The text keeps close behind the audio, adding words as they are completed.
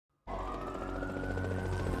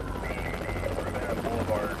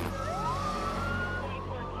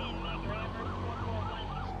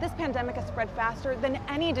pandemic has spread faster than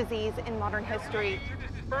any disease in modern history.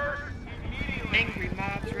 Angry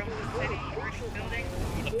mobs roam the city, burning buildings.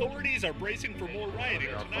 Authorities are bracing for more rioting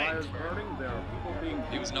There are tonight. fires burning, there are people being...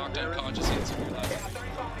 He was knocked unconscious in severe life.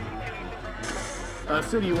 A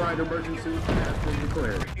citywide emergency has been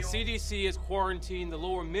declared. The CDC has quarantined the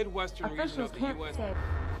lower Midwestern region of the U.S.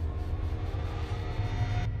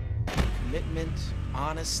 Commitment,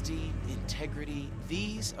 honesty, integrity,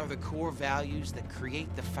 these are the core values that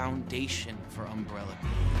create the foundation for Umbrella.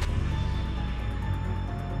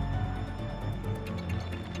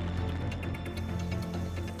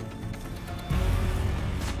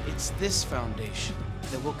 It's this foundation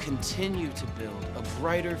that will continue to build a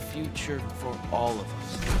brighter future for all of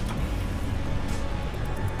us.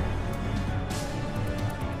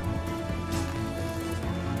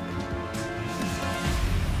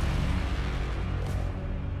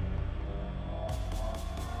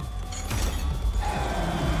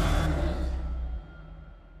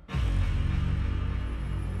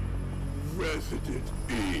 Resident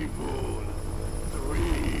Evil 3.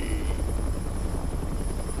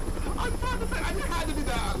 I'm proud to say I just had to do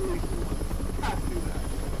that. Had to do that.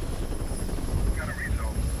 Got a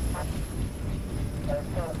result.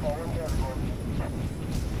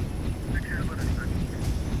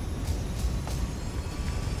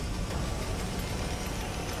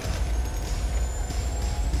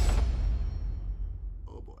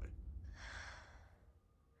 Oh boy.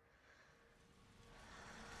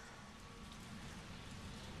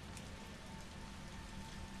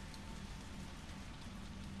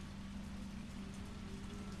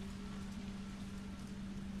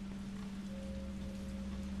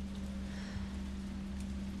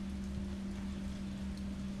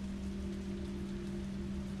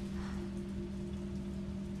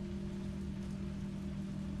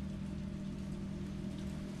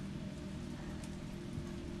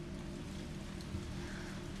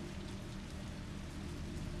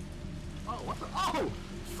 What the? Oh!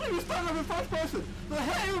 So you started in first person! So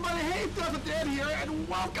hey everybody, hey, Doesn't Dan here, and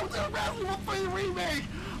welcome to Resident Evil 3 Remake!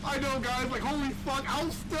 I know guys, like holy fuck, I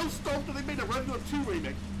was still stoked that they made a Resident Evil 2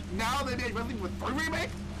 Remake. Now they made Resident Evil 3 Remake?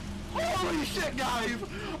 Holy shit guys!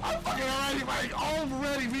 I'm fucking ready, like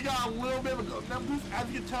already we got a little bit of a Nemesis. As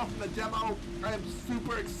you can tell from the demo, I am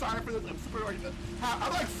super excited for this. I'm super like,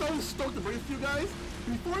 I'm like so stoked to bring this to you guys.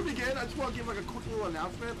 Before we begin, I just want to give like a quick little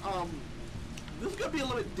announcement. This is gonna be a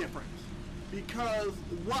little bit different. Because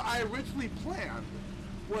what I originally planned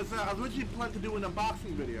was that I was originally planning to do an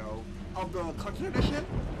unboxing video of the collector's edition,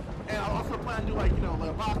 and I also plan to do like, you know,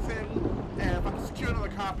 like unboxing, and if I can secure another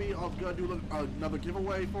copy, I was gonna do another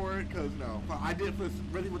giveaway for it, because, you know, I did it for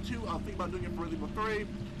Resident Evil 2, I was thinking about doing it for Resident Evil 3,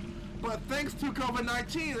 but thanks to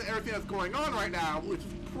COVID-19 and everything that's going on right now, which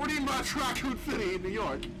is pretty much Raccoon City in New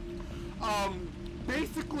York,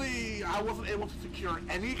 basically I wasn't able to secure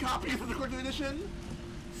any copies of the collector's edition.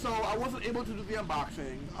 So I wasn't able to do the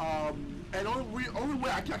unboxing, and only way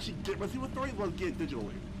I could actually get Resident Evil 3 was get it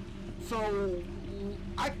digitally. So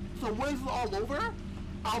when this is all over,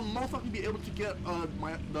 I'll most likely be able to get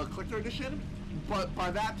the collector edition. But by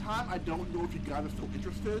that time, I don't know if you guys are still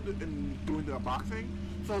interested in doing the unboxing.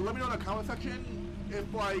 So let me know in the comment section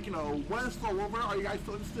if, like, you know, when it's all over, are you guys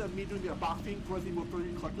still interested in me doing the unboxing for Resident Evil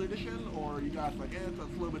 3 collector edition, or are you guys like, it's a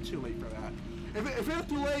little bit too late for that? If it's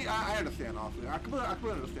too late, I understand, honestly. I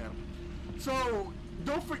completely understand. So,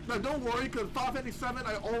 don't worry, because 557,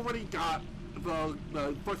 I already got the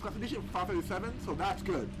first class edition for 557, so that's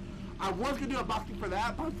good. I was going to do a unboxing for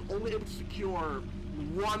that, but I was only able to secure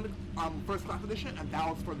one first class edition, and that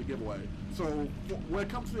was for the giveaway. So, when it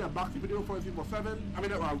comes to the unboxing video for Resident Evil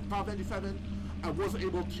 557, I wasn't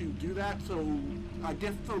able to do that, so I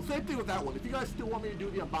guess, so same thing with that one. If you guys still want me to do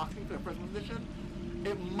the unboxing for the first class edition,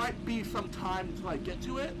 it might be some time until I get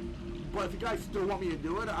to it, but if you guys still want me to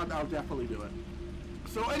do it, I'll definitely do it.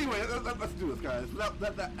 So anyway, let's do this, guys.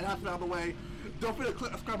 That announcement out of the way. Don't forget to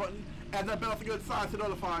click the subscribe button, and that bell for good sign to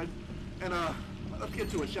notified. And let's get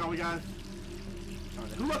to it, shall we, guys?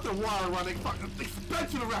 Right, who let the water running? Fucking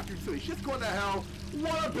expensive in Raccoon City. Shit's going to hell.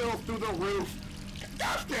 Water bills through the roof.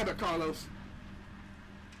 God damn it, Carlos.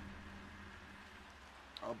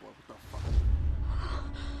 Oh boy, what the fuck?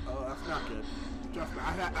 Oh, that's not good. Just,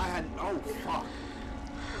 I had, oh fuck.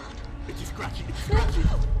 It's scratchy, it's scratchy.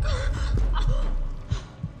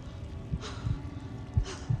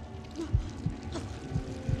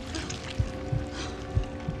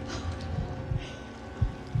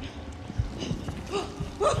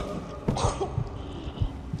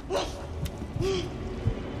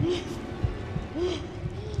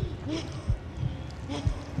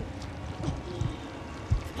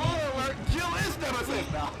 Spoiler alert, Jill is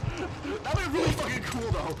Nemesis now. That would be really fucking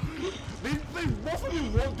cool though. They most of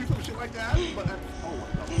them won't do some shit like that, but that's, oh my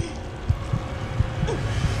god.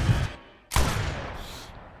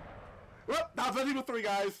 Well, that was Resident Evil 3,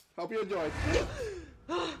 guys. Hope you enjoyed.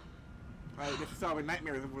 Alright, I guess you saw my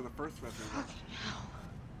nightmares over the first Resident Evil.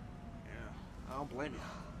 Yeah, I don't blame you.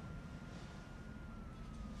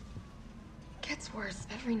 Gets worse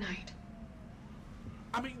every night.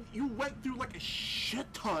 I mean, you went through like a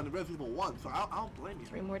shit ton of Resident Evil 1, so I don't blame you.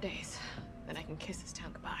 3 more days, then I can kiss this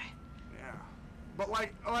town goodbye. Yeah. But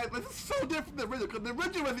like, this is so different than the original,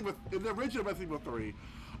 because the original Resident Evil 3,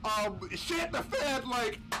 shit hit the fan,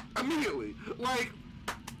 like, immediately. Like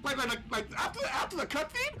after the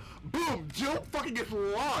cutscene, boom, Jill fucking gets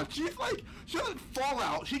launched. She doesn't fall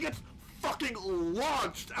out, she gets fucking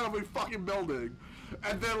launched out of a fucking building.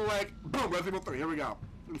 And then like, boom, Resident Evil 3, here we go.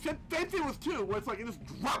 Same thing with 2, where it's like, it just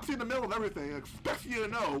drops you in the middle of everything, expects you to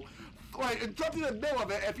know. Like, it drops you in the middle of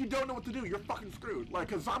it, if you don't know what to do, you're fucking screwed. Like,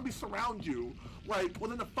 cause zombies surround you, like,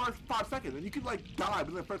 within the first 5 seconds, and you can like, die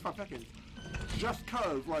within the first 5 seconds. Just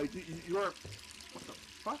cause, like, you're, what the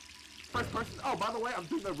fuck? First person, oh, by the way, I'm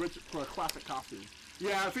doing the for a classic costume.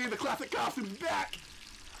 Yeah, see, the classic costume's back!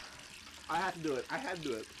 I had to do it,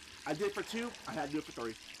 I did it for 2, I had to do it for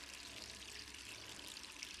 3.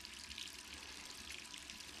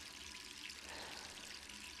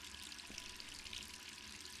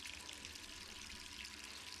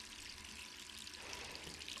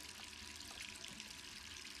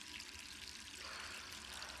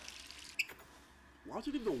 Why don't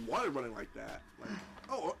you leave the water running like that? Like,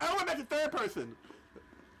 oh, I went back to 3rd person!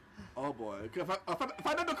 Oh boy, if I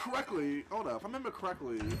remember correctly, hold up, if I remember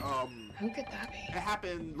correctly, Who could that be? it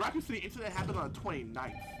happened, Raccoon City incident happened on the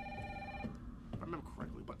 29th. If I remember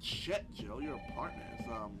correctly, but shit, Jill, your apartment is,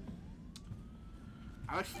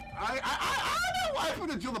 I don't know why I put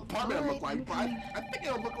the Jill apartment look like, but I think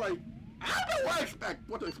it'll look like, I don't know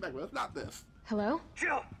what to expect, but it's not this. Hello?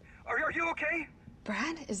 Jill, are you okay?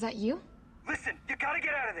 Brad, is that you? Listen, you gotta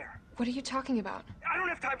get out of there. What are you talking about? I don't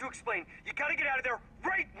have time to explain. You gotta get out of there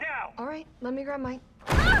right now. All right, let me grab my...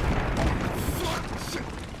 Fuck! Shit.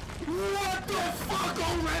 What the fuck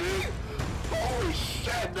already? Holy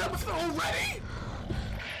shit, Nemesis already?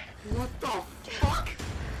 What the fuck?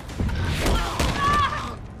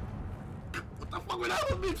 What the fuck? We're not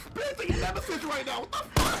even experiencing Nemesis right now. What the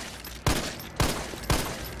fuck?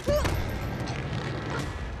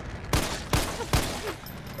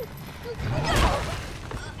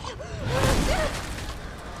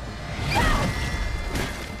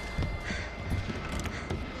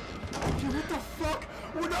 What the fuck?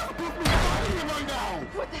 We're not supposed to be fighting him right now!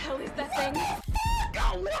 What the hell is that thing?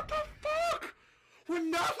 What the fuck? We're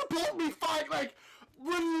not supposed to be fighting, like,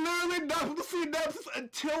 we're literally not supposed to see Nemesis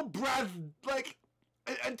until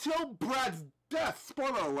Brad's death.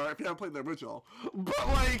 Spoiler alert if you haven't played the original. But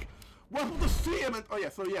like, we're supposed to see him and, oh yeah,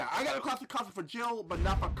 so yeah, I got a classic costume for Jill, but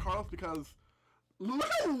not for Carlos because look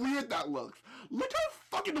how weird that looks. Look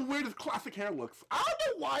how fucking weird his classic hair looks. I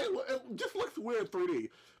don't know why it just looks weird in 3D.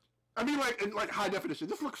 I mean, like, in like high definition.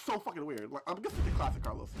 This looks so fucking weird. Like, I'm guessing it's a classic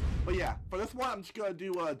Carlos. But yeah, for this one, I'm just gonna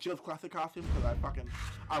do Jill's classic costume because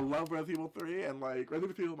I love Resident Evil 3 and like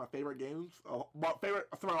Resident Evil 3 is my favorite games, my favorite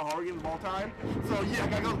survival horror games of all time. So yeah, I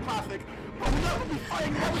gotta go with classic. But we're not gonna be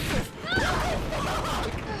fighting Nemesis.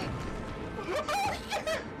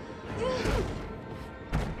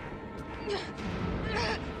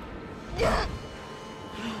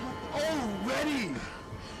 Already!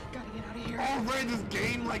 Gotta get out of here. Already this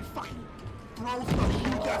game like fucking throws the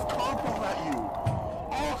huge ass curveball at you.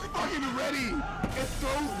 All fucking ready! It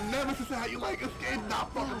throws Nemesis at you like this game's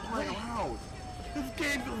not fucking playing around. This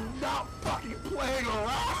game is not fucking playing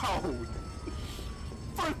around!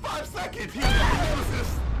 For 5 seconds, he's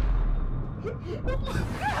Nemesis! Fuck.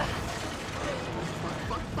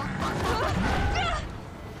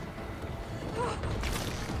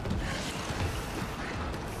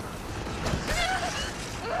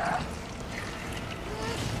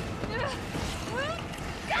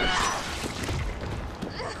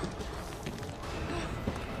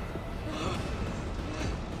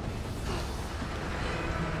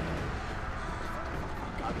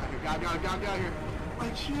 Get out of here.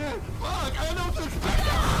 Like shit, fuck, I don't know what to expect.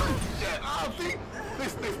 Shit, oh, see? They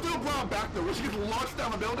still brought him back though. When she gets launched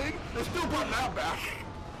down the building, they still brought him out back.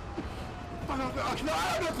 Fuck, no, I don't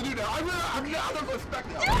know what to do now. I'm not going to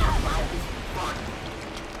expect it. Fuck.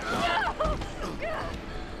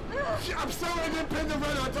 Shit, I'm sorry I didn't pin the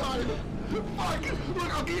red on time. Fuck,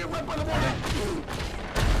 look, I'll get you red by the morning.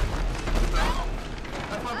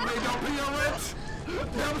 That's why they don't pay your rent.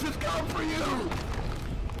 Nemesis come for you.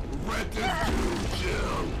 Rent is due,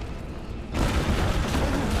 Jill.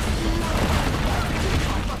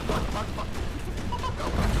 Okay,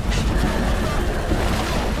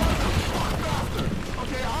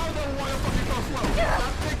 I don't know why the fuck you're so slow.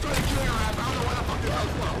 That thing trying to kill your ass. I don't know why the fuck you're so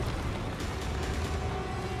slow.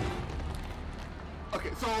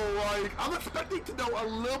 Okay, so like I'm expecting to know a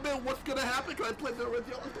little bit what's gonna happen because I played the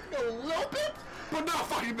original. I'm expecting to know a little bit, but not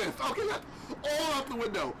fucking this. Okay, that's all out the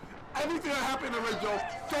window. Everything that happened in the original,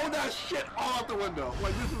 throw that shit all out the window.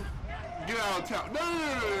 Like this is get out of town.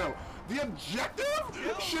 No. The objective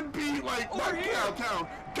should be like not get out of town.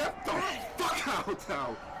 Get the fuck out of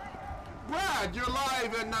town. Brad, you're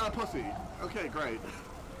alive and not a pussy. Okay, great.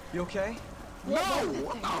 You okay? No!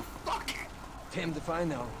 What the fuck? Damned if I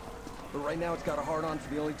know. But right now it's got a hard-on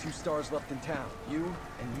for the only two stars left in town. You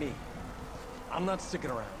and me. I'm not sticking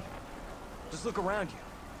around. Just look around you.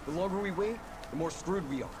 The longer we wait, the more screwed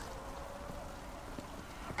we are.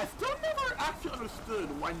 I still never actually understood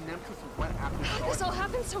why Nemesis went after S.T.A.R.S. This all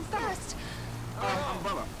happened so fast.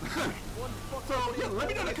 Umbrella. So, yeah, let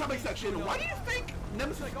me know in the comment section, why do you think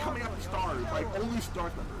Nemesis is coming after S.T.A.R.S, like, only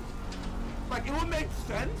S.T.A.R.S members? Like, it would make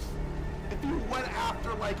sense if you went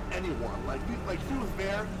after, like, anyone. Like, if he was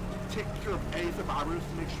there to take care of any survivors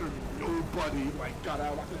to make sure nobody, like, got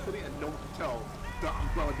out of Raccoon City and no one could tell that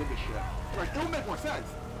Umbrella did this shit. Like, it would make more sense.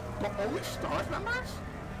 But only S.T.A.R.S members?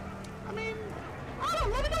 I mean, I don't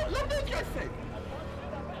know, let me know what you guys think.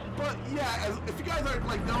 But yeah, if you guys are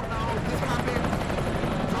like, don't know, this happened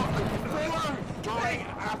during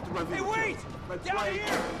after Resident Evil. Hey, wait! That's Down like,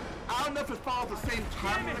 here! I don't know if it follows the same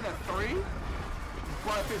timeline as 3,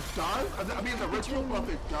 but if it does, I mean the original, but if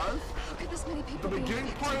it does, How could this many people the be beginning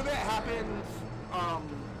infected? part of it happens,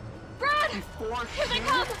 Brad! before Here they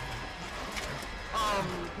come!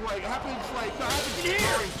 like, it happens, like, that happens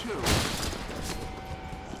during 2.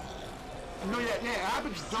 No, yeah, it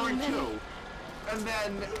happens during 2. And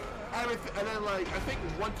then, like, I think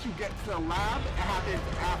once you get to the lab, it happens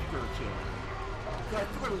after 2. So I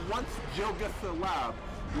feel like once Jill gets to the lab,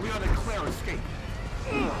 Leon and Claire escape.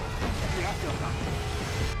 Yeah, I feel that.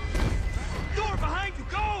 Door behind you,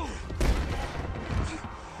 go!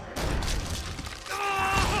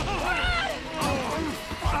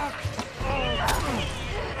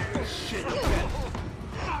 Shit, I'm dead.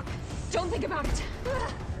 Don't think about it.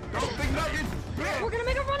 Don't think about your bit. We're gonna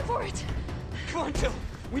make a run for it. Come on, Jill.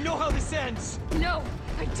 We know how this ends. No,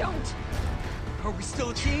 I don't. Are we still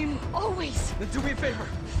a team? Always. Then do me a favor.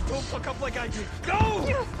 Don't fuck up like I did. Go!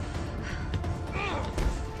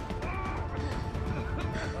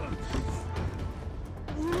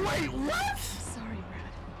 Wait, what? Sorry,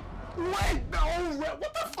 Brad. Wait, no,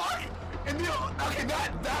 what the fuck? And okay,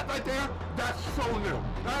 that right there, that's so new.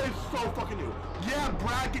 That is so fucking new. Yeah,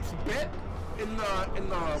 Brad gets bit in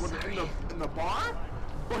the bar,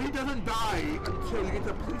 but he doesn't die until you get to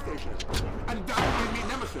the police station, and that's when you meet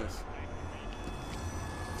Nemesis.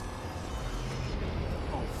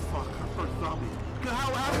 Oh fuck, our first zombie. Because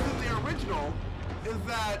how it happens in the original is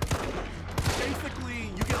that basically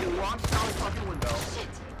you get launched out the fucking window.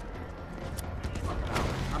 Fuck,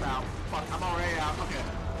 I'm out. Fuck, I'm already out. Okay.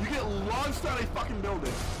 You get launched out of a fucking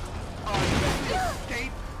building. You basically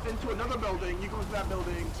escape into another building. You go into that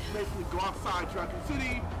building, basically go outside to Raccoon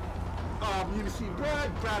City. You see Brad.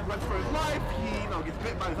 Brad runs for his life. He, gets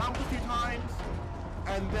bit by zombies a few times.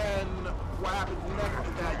 And then what happens next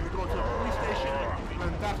is that you go to a police station,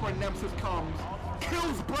 and that's where Nemesis comes,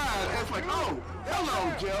 kills Brad, and it's like, oh,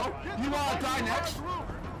 hello, Jill. You wanna die next?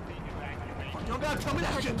 You don't gotta tell me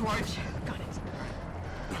that shit twice.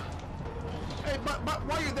 Hey, but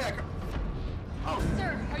while you're there, oh.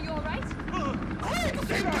 Sir, are you alright? Hey, the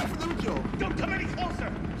same guy from the original. Don't come any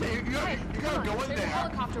closer! Yeah, you gotta go in There's there. a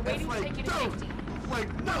helicopter waiting to take you to safety.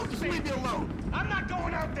 Like, no, just leave me alone. I'm not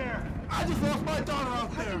going out there! I just lost my daughter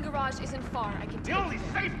out there. Parking garage isn't far. I can The take only you.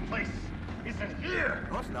 safe place isn't here!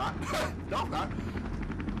 No, it's not. No, it's not.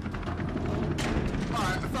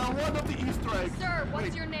 Alright, so I warmed up the Easter egg. Sir, what's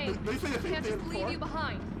Wait, your name? They say the same Can't thing just leave before? you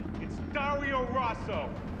behind. It's Dario Rosso.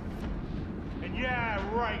 And yeah,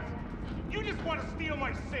 right. You just want to steal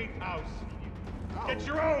my safe house. Oh. Get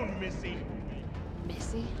your own, Missy.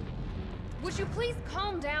 Missy? Would you please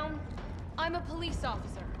calm down? I'm a police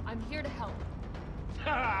officer. I'm here to help.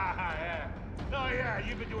 Yeah. Oh yeah,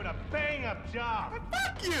 you've been doing a bang-up job.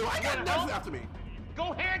 Fuck you! I got Wanna nothing help? after me.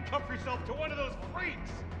 Go handcuff yourself to one of those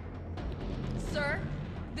freaks. Sir,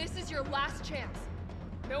 this is your last chance.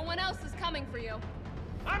 No one else is coming for you.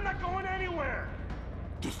 I'm not going anywhere.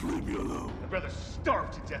 Just leave me alone. I'd rather starve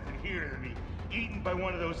to death in here than be eaten by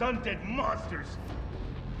one of those undead monsters.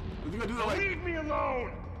 Is he gonna do that So like... leave me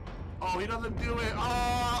alone. Oh, he doesn't do it.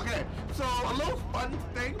 Oh, okay. So, a little fun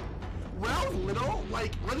thing. When I was little,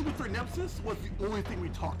 like, Resident Evil 3 Nemesis was the only thing we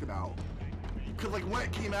talked about. Because like when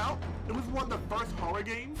it came out, it was one of the first horror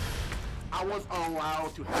games I was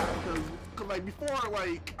allowed to have. Because like before,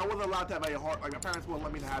 like I wasn't allowed to have any horror. Like my parents wouldn't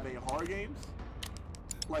let me to have any horror games.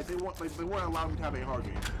 Like they weren't allowing me to have any horror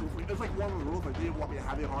games. It was like one of the rules. Like they didn't want me to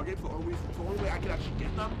have any horror games. So the only way I could actually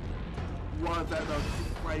get them was that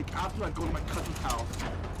like after I go to my cousin's house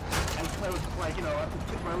and play with like I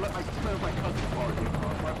let my play with my cousin's horror games.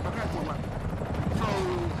 My parents won't let me. So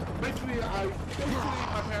basically, my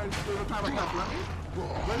parents there was a time my parents let me.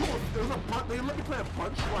 They let me play a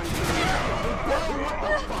bunch. Like what the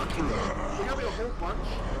fuck? They got me a whole bunch.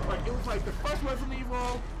 Like it was like the first Resident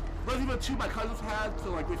Evil. Resident Evil 2 my cousins had,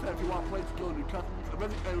 so like they said if you want to play, just go to your cousins.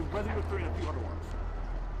 And Resident Evil 3 and a few other ones.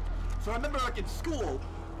 So I remember like in school,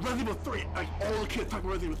 Resident Evil 3, like all the kids talking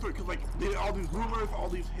about Resident Evil 3 because like they did all these rumors, all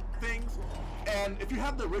these things. And if you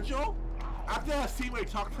have the original, after that scene where you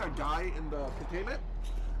talk to that guy in the containment,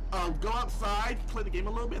 go outside, play the game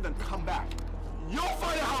a little bit, and then come back. You'll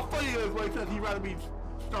find out how funny it is when he says he'd rather gets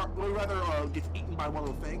eaten by one of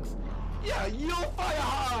those things. Yeah, you'll find out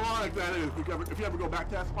how ironic that is if you ever go back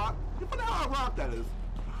to that spot. You'll find out how ironic that is.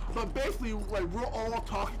 So basically, like we're all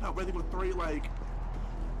talking about Resident Evil 3, like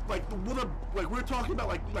we're talking about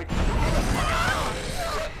like.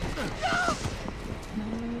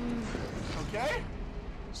 Okay.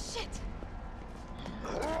 Shit.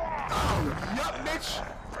 Oh, yup, bitch.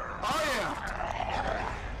 Oh yeah.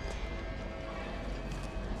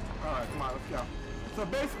 All right, come on, let's go. So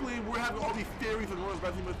basically, we're having all these theories and rumors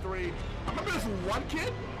about Resident Evil 3. I remember this one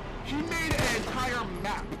kid, he made an entire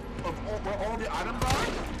map of where all the items are,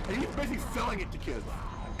 and he's basically selling it to kids.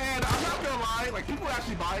 And I'm not gonna lie, like people are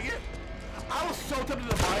actually buying it. I was so tempted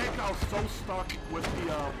to buy it because I was so stuck with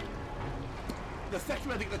the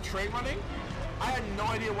section, I think the train running. I had no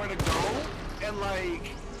idea where to go, and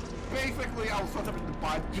like, basically I was so tempted to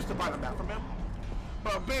buy the map from him.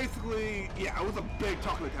 But basically, yeah, it was a big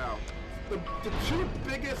talk of the town. The two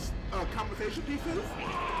biggest conversation pieces was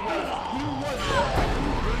who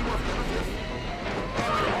really was Nemesis, and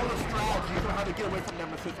like all the strategies on how to get away from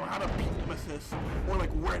Nemesis, or how to beat Nemesis, or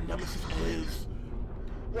like where Nemesis is.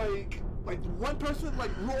 Like one person,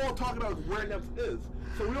 like we're all talking about where Nemesis is.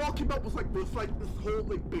 So we all came up with like this whole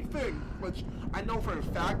like big thing, which I know for a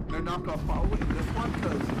fact they're not gonna follow it in this one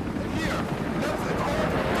because here, Nemesis is all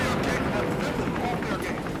fair game. Nemesis is all fair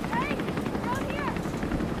game. Hey, down here.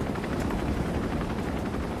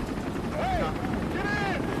 Hey, get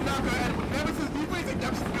in! It's not gonna end with Nemesis. Do you really think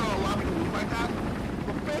Nemesis is gonna allow me to lose like that?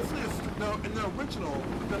 But basically, in the original,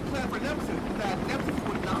 the plan for Nemesis is that Nemesis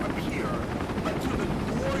would not appear until the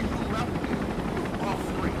door you left in was off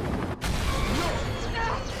screen.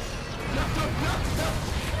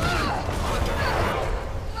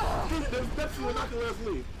 Nemesis was not gonna let us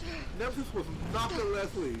leave. Nemesis was not gonna let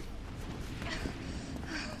us leave.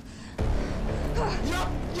 Yup!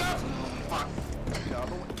 Fuck. Get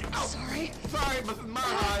out. Sorry, but it's my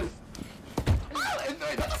ride. Is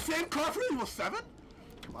that the same car for Resident Evil 7?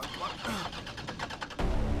 Come on.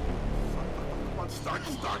 Come on, start!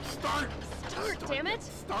 Start, damn it!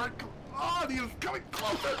 Start! Oh, he's coming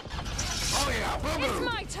closer! Oh yeah, boom! It's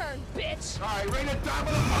my turn, bitch! Alright, ready to die,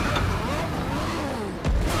 motherfucker!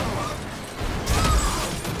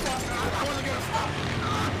 I wasn't gonna stop!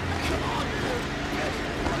 Come on,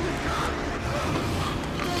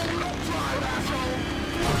 don't drive, asshole!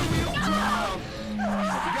 Don't drive! You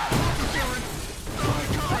got health insurance! Oh, my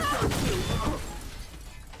car starts too!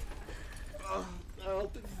 I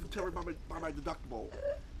don't think this is covered by my deductible.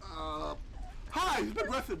 Hi, it's been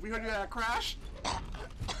aggressive. We heard you had a crash.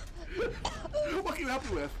 What can you help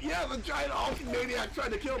me with? Yeah, the giant hulking maniac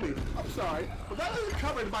tried to kill me. I'm sorry, but that isn't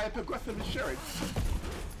covered by a progressive insurance.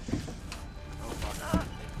 Oh fuck!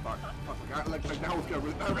 Like that was gonna,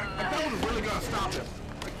 that was really gonna stop him.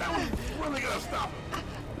 Like that was really gonna stop him.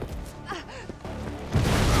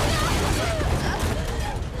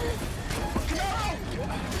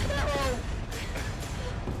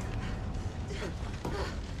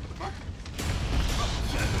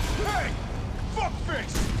 Hey!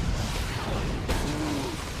 Fuckface!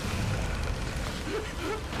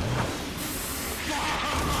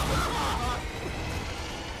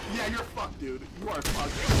 Yeah, you're fucked, dude. You are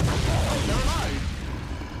fucked. Oh,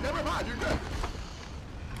 never mind, you're good.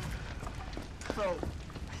 So,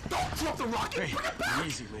 don't drop the rocket! Hey, bring it back!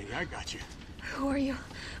 easy, lady. I got you. Who are you?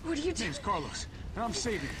 What are you doing? Name's Carlos, and I'm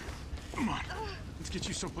saving you. Come on, let's get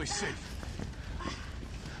you someplace safe.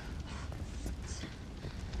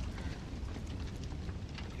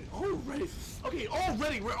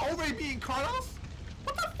 Already? We're already being Carlos?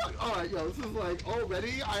 What the fuck? Alright, yo, this is like,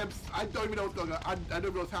 already? I don't even know what's going on. I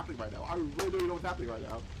don't know what's happening right now. I really don't know what's happening right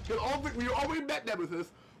now. Because we already met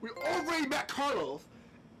Nemesis. We already met Carlos,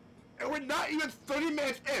 and we're not even 30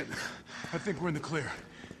 minutes in. I think we're in the clear.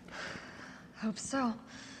 Hope so.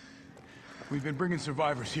 We've been bringing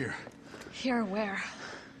survivors here. Here where?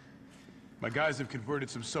 My guys have converted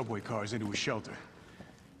some subway cars into a shelter.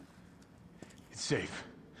 It's safe.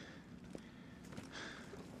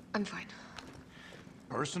 I'm fine.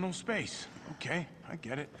 Personal space. Okay, I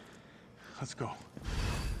get it. Let's go.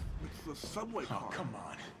 It's the subway car. Oh, come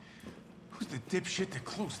on. Who's the dipshit that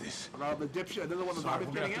closed this? The dipshit, another one of the Sorry, zombies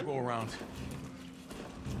we're gonna have to go around.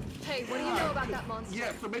 Hey, what do you know about that monster?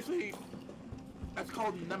 Yeah, so basically, that's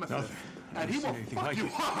called Nemesis. Nothing. And he will fuck like you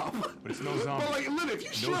it. up. But it's no zombie. But like, literally, if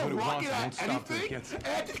you shoot a rocket at anything, it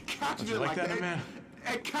and just catches you it like that, man?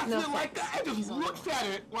 And catches it like that, and just looks at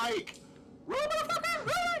it like, really, motherfucker?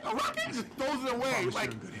 Really? A rocket? Just throws it away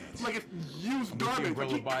like it's used garbage. Like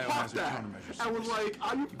he caught that and was like,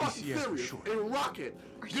 are you fucking serious? A rocket.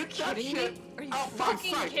 Are you Get kidding that shit me? Are you out my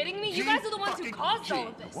fucking sight. kidding me? You guys are the ones who caused all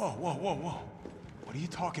of this. Whoa. What are you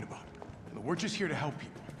talking about? We're just here to help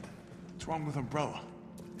people. What's wrong with Umbrella?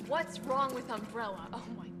 What's wrong with Umbrella? Oh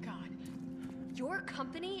my god. Your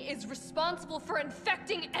company is responsible for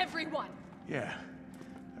infecting everyone. Yeah.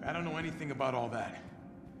 I don't know anything about all that.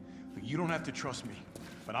 But you don't have to trust me.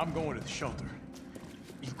 But I'm going to the shelter.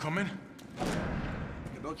 You coming?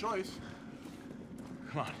 No choice.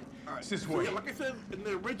 Come on. All right. It's this So, way. yeah, like I said in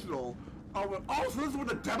the original, so this is where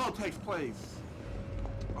the demo takes place.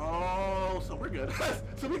 Oh, so we're good.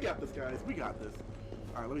 So we got this, guys. We got this.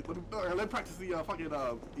 All right, let me practice the fucking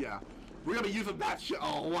yeah. We're gonna be using that shit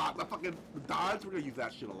a lot. The fucking dodge. We're gonna use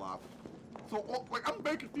that shit a lot. So like I'm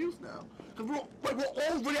very confused now because we're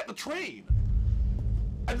already at the train.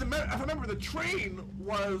 And if I remember, the train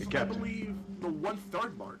was, I believe, the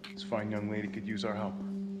 1/3 mark. This fine young lady could use our help.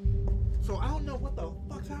 So I don't know what the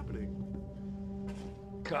fuck's happening.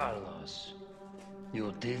 Carlos,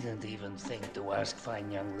 you didn't even think to ask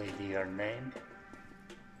fine young lady her name?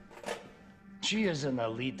 She is an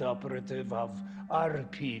elite operative of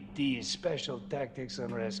RPD, Special Tactics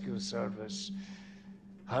and Rescue Service.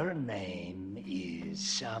 Her name is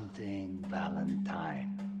something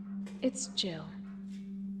Valentine. It's Jill.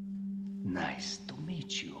 Nice to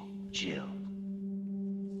meet you, Jill.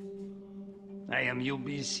 I am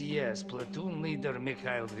UBCS Platoon Leader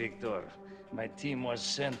Mikhail Victor. My team was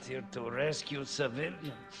sent here to rescue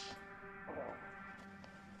civilians.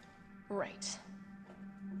 Right.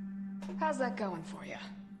 How's that going for you?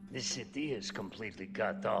 The city is completely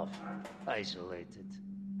cut off, isolated.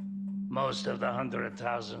 Most of the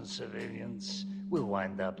 100,000 civilians will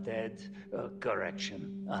wind up dead.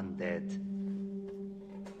 Correction, undead.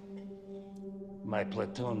 My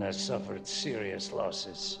platoon has suffered serious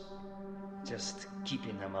losses. Just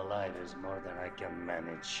keeping them alive is more than I can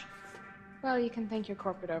manage. Well, you can thank your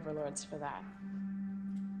corporate overlords for that.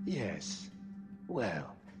 Yes.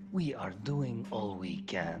 Well, we are doing all we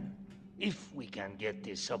can. If we can get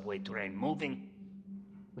this subway train moving,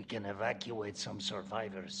 we can evacuate some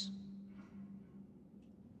survivors.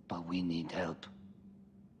 But we need help.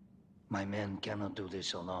 My men cannot do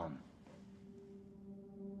this alone.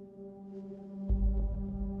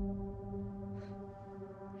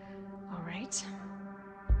 All right.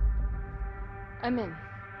 I'm in.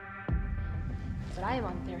 But I am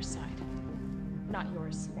on their side, not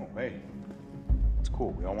yours. Oh, hey. It's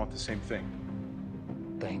cool. We all want the same thing.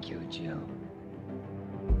 Thank you, Jill.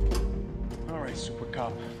 All right, Super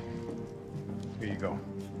Cop. Here you go.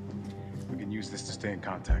 We can use this to stay in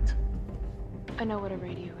contact. I know what a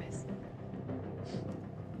radio is.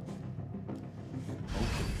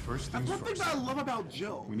 Okay, first That's things one thing first. that I love about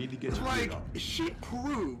Jill. We need to get It's you like, cleared up. she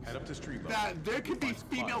proves Head up the street, that there could be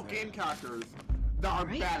female game characters that are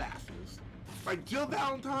badasses. Like, Jill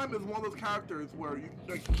Valentine is one of those characters where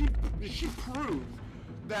she proves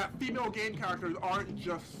that female game characters aren't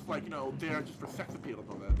just, like, there just for sex appeal or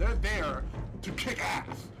something. They're there to kick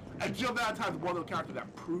ass. And Jill Valentine is one of those characters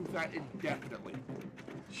that proves that indefinitely.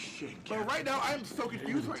 Shit. But right now, I am so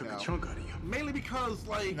confused right now. Took a chunk out of you. Mainly because,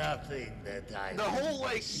 like, Nothing that I... the whole,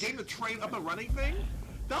 like, getting the train up and running thing,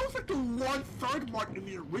 that was like the 1/3 mark in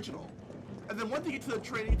the original. And then once you get to the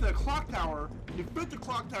train, you get to the clock tower, you fit the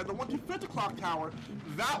clock tower, then once you fit the clock tower,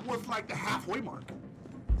 that was like the halfway mark.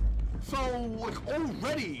 So, like,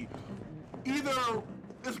 already, either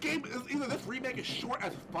this remake is short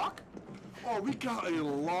as fuck, or we got a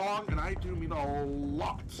long, and I do mean a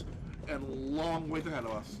lot, and long ways ahead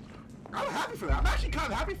of us. I'm happy for that. I'm actually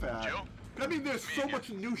kind of happy for that. Jill? I mean, there's so much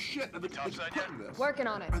new shit that they can put in this. Working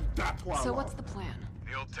on it. And that's why I So love what's it. the plan?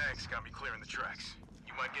 The old tanks got me clearing the tracks.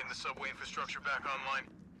 You mind getting the subway infrastructure back online?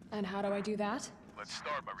 And how do I do that? Let's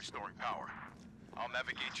start by restoring power. I'll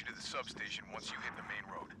navigate you to the substation once you hit the main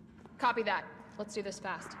road. Copy that. Let's do this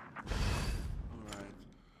fast.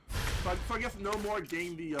 Alright. So I guess no more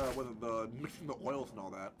getting the, mixing the oils and all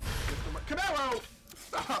that. Camaro!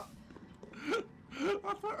 Stop!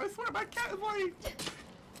 I swear my cat is like...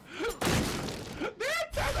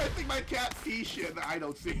 I think my cat sees shit that I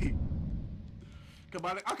don't see. Come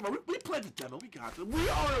on, we played the demo, we got this. We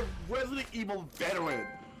are a Resident Evil veteran.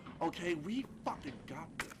 Okay, we fucking got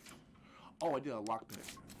this. Oh, I did a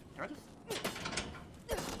lockpick. Can I just...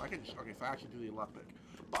 okay, so I actually do the lockpick.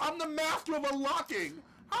 But I'm the master of unlocking!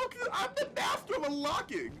 How can I'm the master of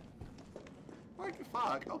unlocking? Like,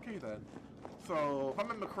 fuck, okay then. So, if I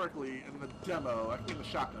remember correctly, in the demo, I came the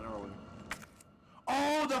shotgun earlier.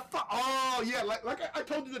 Oh, oh, yeah, like I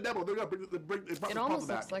told you the demo, they're gonna bring it almost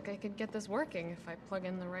looks like I could get this working if I plug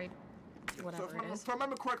in the right whatever it is. If I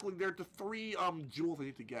remember correctly, there are the 3 jewels I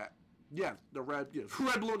need to get. Yeah, the red, yeah,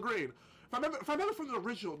 red, blue, and green. If I remember from the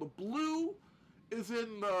original, the blue is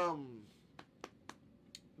in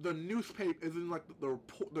the newspaper, is in like the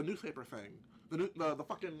newspaper thing, the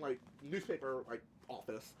fucking like newspaper like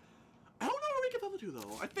office. I don't know where we get the other 2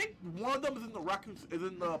 though. I think one of them is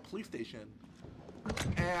in the police station.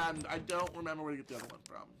 And I don't remember where to get the other one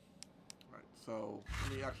from. Right, so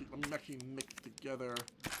let me actually mix together.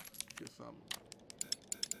 Get some.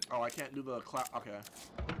 Oh, I can't do the clap. Okay,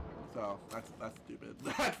 so that's stupid.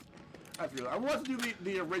 that's really. I want to do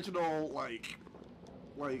the original like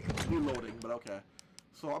reloading, but okay.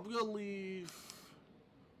 So I'm gonna leave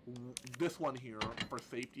this one here for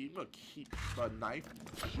safety. I'm gonna keep the knife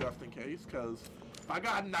just in case, because if I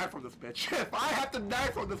got a knife from this bitch, if I have to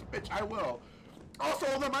knife from this bitch, I will. Also,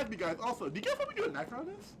 there might be guys. Also, do you guys want me to do a knife round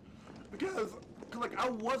this? Because like I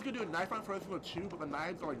was gonna do a knife round for this one too, but the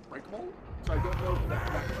knives are like breakable, so I don't know if that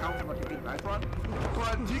counts as like a good knife round.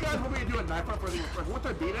 But do you guys want me to do a knife round for this? Like once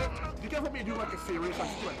I beat it, do you guys want me to do like a series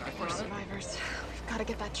like do a knife round? Survivors, we've got to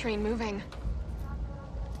get that train moving.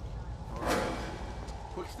 All right.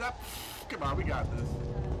 Quick step. Come on, we got this.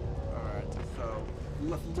 All right. So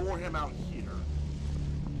let's lure him out here.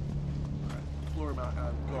 All right. Lure him out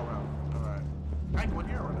and go around. All right. I can go in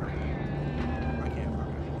here or not? I can't,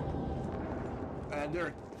 okay. And there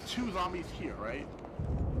are 2 zombies here, right?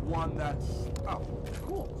 One that's... oh,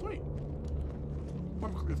 cool, sweet.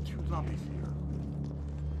 There's 2 zombies here.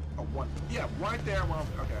 Oh, one. Yeah, right there, one.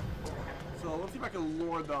 Okay. So let's see if I can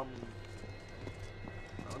lure them...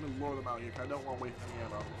 let me lure them out here, because I don't want to waste any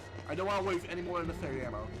ammo. I don't want to waste any more unnecessary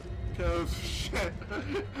ammo. Because, shit.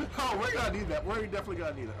 Oh, we're gonna need that. We're definitely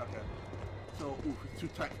gonna need it. Okay. So, ooh, it's too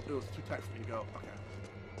tight. It was too tight for me to go. Okay.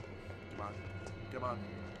 Come on. Come on.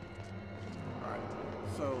 Alright.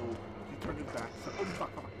 So, he turned his back. So, oh,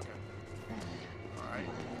 fuck. Okay. Alright.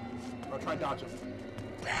 I'll try dodging.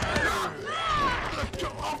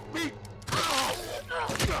 Get off me!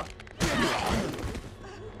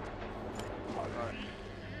 Alright.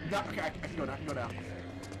 Okay, I can go now.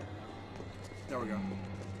 There we go.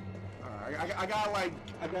 Alright, I gotta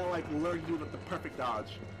learn to do the perfect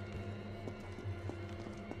dodge.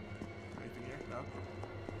 Anything here? No?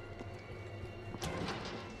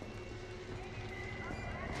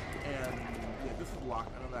 And yeah, this is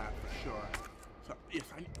locked. I know that for sure. So yes,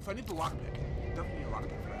 I need the lockpick. Definitely need a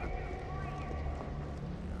lockpick for that.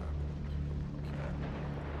 Yeah. Okay.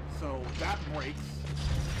 So that breaks.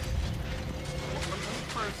 Let me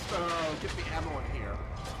first get the ammo in here.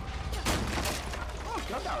 Oh,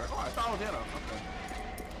 gunpowder. Oh, I thought it was ammo. Okay.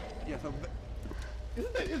 Yeah. So.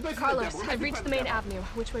 Carlos, I've reached the main avenue.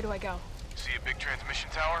 Which way do I go? See a big transmission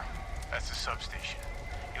tower? That's the substation.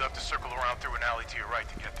 You'll have to circle around through an alley to your right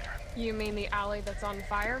to get there. You mean the alley that's on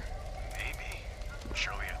fire? Maybe.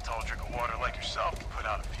 Surely a tall drink of water like yourself can put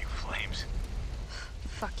out a few flames.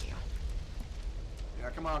 Fuck you. Yeah,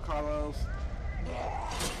 come on, Carlos.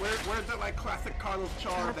 Where's that like classic Carlos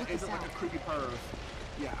char that isn't like a creepy purse?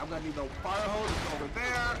 Yeah, I'm gonna need the fire hose over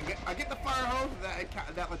there. I get the fire hose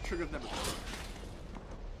that like triggers Nemesis.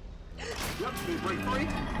 Yep, we break free.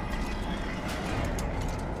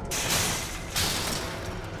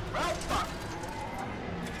 Well, fuck.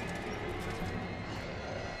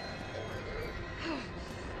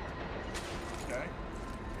 Okay.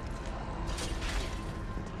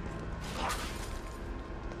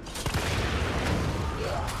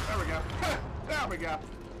 There we go. There we go.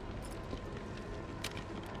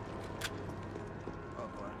 Oh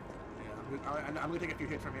boy. Yeah, I'm gonna take a few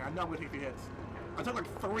hits from here. I know I'm gonna take a few hits. I took like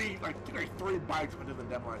three bites into the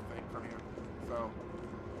demo, I think, from here. So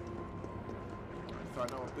I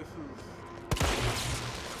know this is.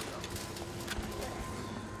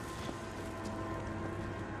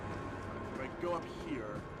 If I go up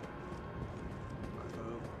here,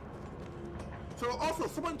 So also,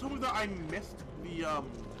 someone told me that I missed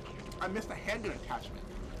the handgun attachment.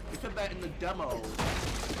 They said that in the demo.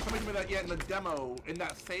 Somebody told me that, yeah, in the demo, in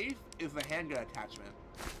that safe is the handgun attachment.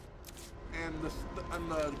 And the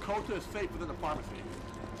code to the safe is in the pharmacy.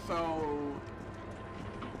 So...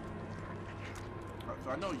 Alright, so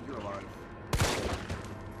I know you're alive.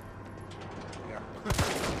 Yeah.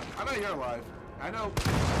 I know you're alive. I know...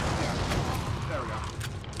 Yeah. There we go.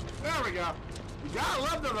 There we go. You gotta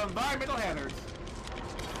love those environmental hazards.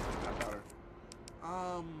 That powder.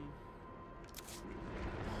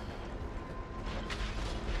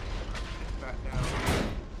 That now.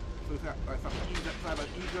 So it's got an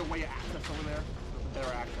easier way of access over there.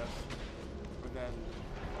 Better access. And then...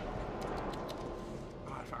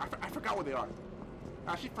 Oh, I forgot where they are. I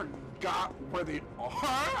actually forgot where they are.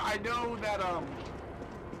 I know that,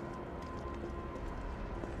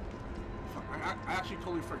 I actually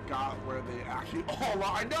totally forgot where they actually all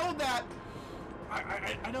are. I know that...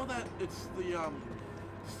 I know that it's the,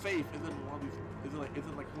 safe isn't one of these... Isn't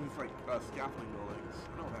like one of these, like, scaffolding buildings.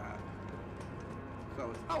 I know that. So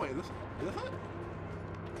it's... Oh, wait, is this it?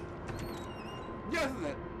 Yes, this is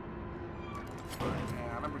it!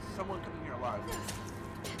 Yeah, I remember someone coming here alive.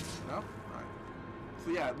 No? Alright.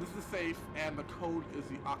 So yeah, this is the safe, and the code is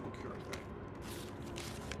the Aquacure thing.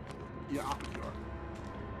 Yeah, Aquacure.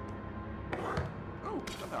 Oh,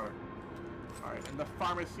 gunpowder. Alright, and the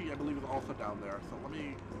pharmacy, I believe, is also down there, so let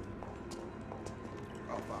me...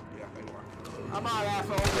 Oh, fuck, yeah, there you are. Come on,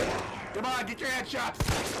 asshole! Come on, get your headshots!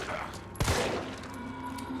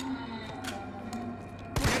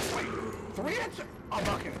 Three headshots?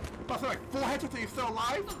 Oh, okay. Plus, like, 4 headshots and you're still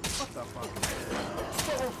alive? What the fuck?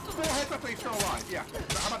 4 headshots and you're still alive, yeah.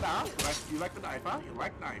 How about that? You like the knife, huh? You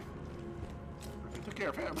like knife. You took care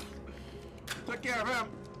of him. Took care of him.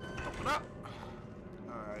 Open up.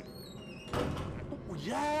 Alright. Oh,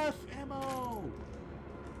 yes! Ammo!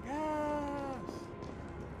 Yes!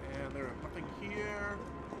 And there's nothing here.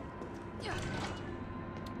 Yeah.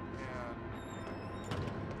 And...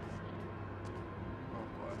 Oh,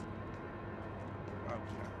 boy.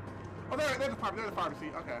 Okay. Oh, there's the pharmacy.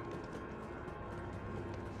 Okay.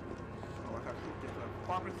 So let's actually get the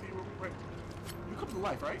pharmacy real quick. You come to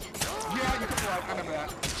life, right? Yeah, you come to life. I remember that.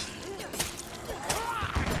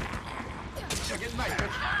 Yeah, get knife,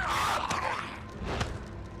 bitch.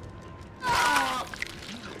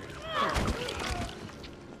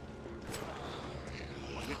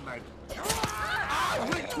 Get knife. Ah! I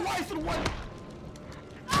went twice in one.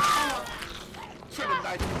 Should have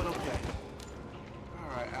died, but okay.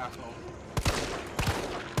 Alright, asshole.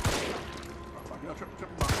 Oh, fuck. No, trip him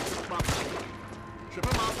up. Trip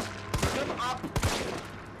him up. Trip him up.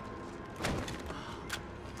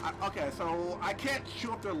 Okay, so I can't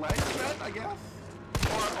shoot up their legs then, I guess?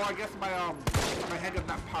 Or I guess my handgun's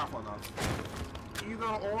not powerful enough. Either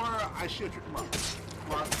or, I should trip him up.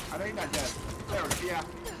 Well, I know you're not dead. There we go, yeah.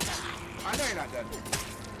 I know you're not dead.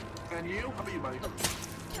 And you? How about you, buddy?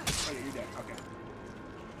 Okay, you're dead, okay.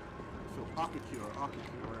 So, Aquacure,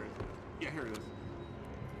 where is it? Yeah, here it is.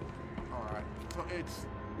 Alright, so it's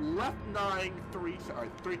left 937,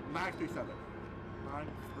 alright, 937.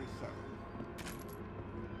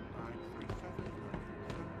 937.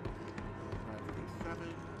 937.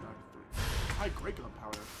 High great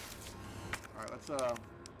gunpowder. Alright, let's and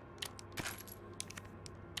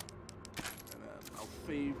then I'll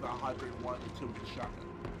save the high grade one until we get shotgun.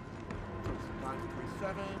 So it's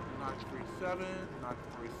 937, 937,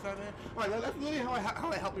 937. Alright, that's literally how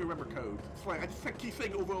I help me remember codes. It's like I just keep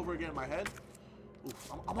saying over and over again in my head.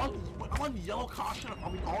 Oof, I'm on yellow caution. I'm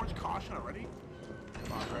on orange caution already.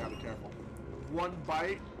 Oh crap, be careful. One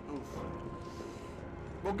bite. Oof.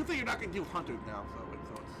 Well, good thing you're not gonna deal with hunters now. So wait,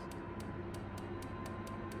 so it's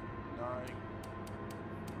 9,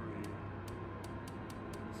 3,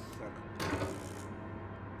 7.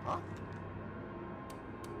 Huh?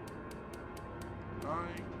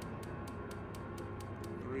 9,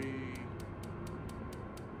 3.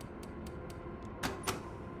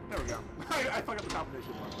 There we go. I fucked up the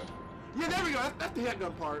combination one, but yeah, there we go. That's the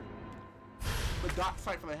handgun part. The dot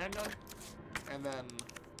sight for the handgun, and then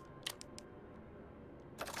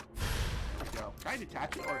there we go. Can I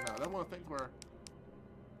detach it or no? That's one of the things where.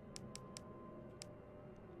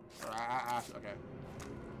 Okay.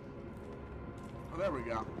 Oh, there we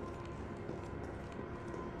go.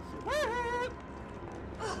 Sweet!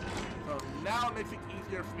 So now it makes it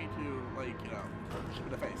easier for me to, like, you know, shoot in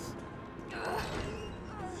the face.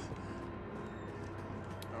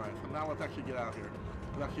 Alright, so now let's actually get out of here.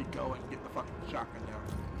 Let's actually go and get the fucking shotgun now.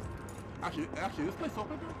 Actually, this place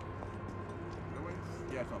open? Anyways?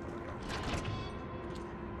 Yeah, it's open, okay.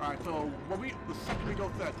 Alright, so when the second we go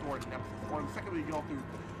through that door, Nemesis, or the second we go through,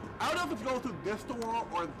 I don't know if it's going through this door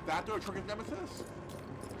or that door triggers Nemesis,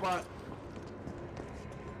 but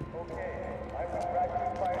come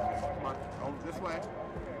on, go this way.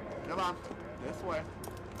 Come on, this way.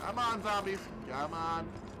 Come on, zombies. Come on.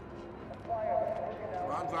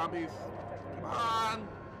 Come on, zombies. Come on.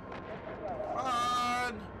 Come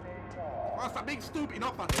on. Oh, stop being stupid. No,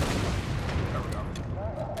 fuck it. There we go.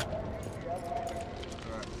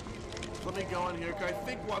 Alright. So let me go in here, because I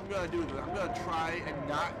think what I'm going to do is I'm going to try and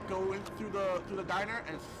not go in through the diner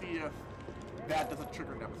and see if that doesn't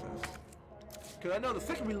trigger Nemesis. Because I know the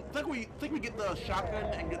second we get the shotgun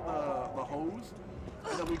and get the hose,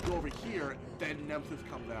 and then we go over here, then Nemesis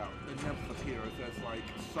comes out. And Nemesis appears and says like,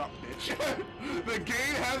 sup bitch. The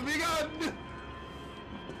game has begun!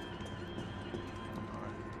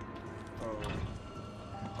 Alright. So,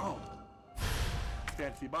 oh.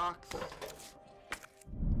 Fancy box.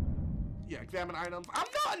 Yeah, examine items. I'm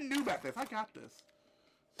not a noob at this, I got this.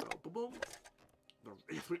 So, boom boom.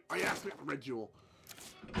 Yes, we have the red jewel.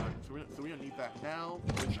 So we don't need that now,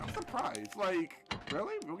 which I'm surprised. Like,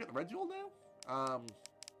 really? We'll get the red jewel now?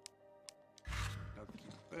 That's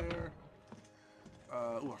there.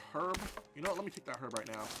 Ooh, a herb. You know what? Let me take that herb right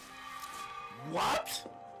now. What?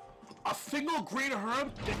 A single green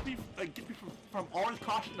herb gets me from orange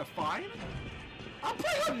caution to fine? I'm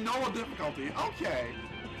playing on normal difficulty. Okay.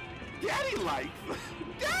 Daddy likes.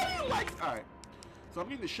 Daddy likes. All right. So I'm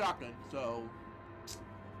getting the shotgun. So.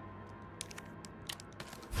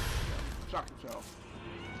 Shotgun shell.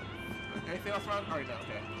 Anything else around? Alright, no,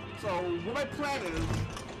 okay. So, what my plan is...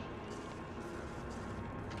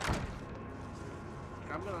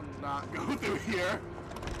 I'm gonna not go through here.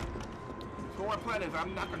 So what my plan is,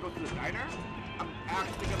 I'm not gonna go through the diner. I'm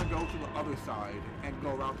actually gonna go to the other side and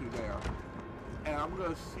go around through there. And I'm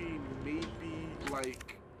gonna see maybe,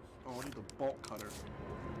 like... Oh, I need the bolt cutter.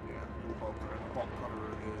 Yeah, the bolt cutter. The bolt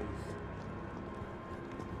cutter is...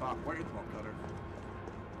 where is the bolt cutter?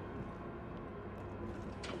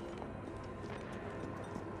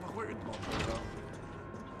 Where is the bolt cutter though?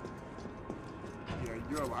 Yeah,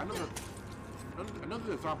 you're alive. I know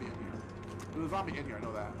there's a zombie in here. There's a zombie in here, I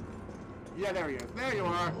know that. Yeah, there he is. There you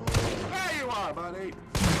are. There you are, buddy.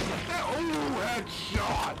 Oh,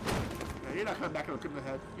 headshot! Yeah, you're not coming back to the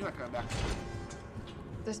head. You're not coming back.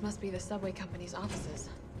 This must be the subway company's offices.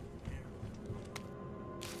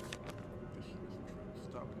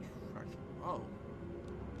 Stop traction. Oh.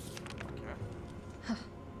 Okay. Huh.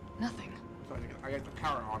 Nothing. So I got the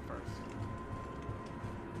power on first.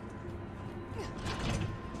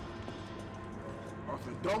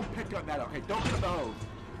 Also, don't pick up that. Okay, don't pick up the hose.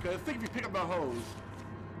 Because I think if you pick up the hose.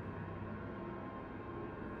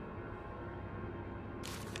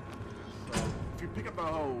 So if you pick up the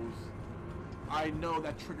hose, I know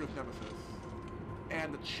that triggers Nemesis.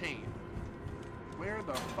 And the chain. Where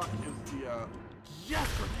the fuck is the yes,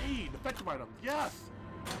 grenade! Defensive item, yes!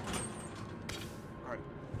 Alright.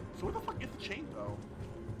 So where the fuck is the chain though?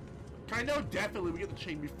 I know definitely we get the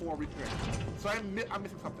chain before we finish. So I'm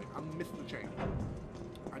missing something. I'm missing the chain.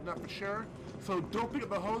 I'm not for sure. So don't pick up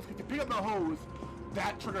the hose, because if you pick up the hose,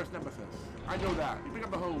 that triggers Nemesis. I know that. You pick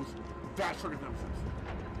up the hose, that triggers Nemesis.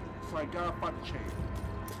 So I gotta find the chain.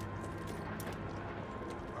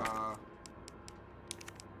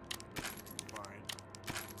 Fine.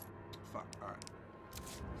 Fuck, alright.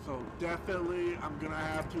 So definitely I'm gonna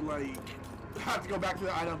have to go back to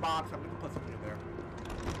the item box. I'm gonna put something in there.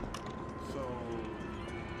 So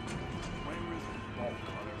where is the bolt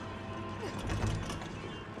cutter?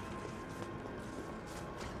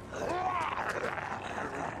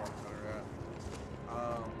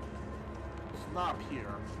 It's not up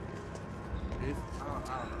here. It's I don't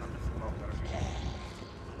know. I'm missing the bolt cutter.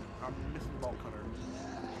 I'm missing the bolt cutter.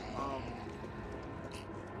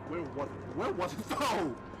 Where was it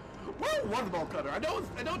though? Where was the bolt cutter? I know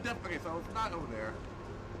definitely. Okay, so it's not over there.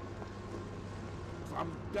 So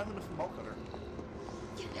I'm definitely missing the bolt cutter.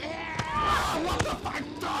 Ah, what the fuck?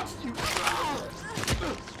 Dodged you!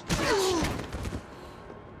 Bitch!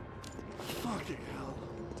 Fucking hell.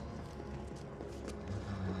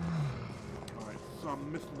 Alright, so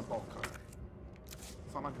I'm missing the bolt cutter.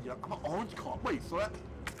 So I'm an orange caution. Wait, so that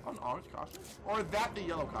an orange caution? Or is that the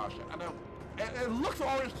yellow caution? I know. It looks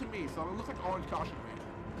orange to me, so it looks like orange caution to me.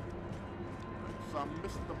 Right, so I'm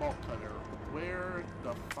missing the bolt cutter. Where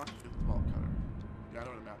the fuck is the bolt cutter? Yeah, I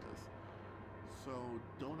know where the map is. So,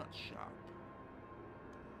 donut shop.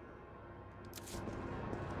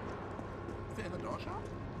 Is it in the donut shop?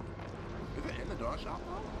 Is it in the donut shop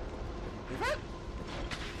though? Is it?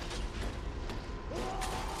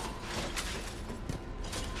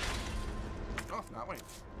 No, it's not. Wait.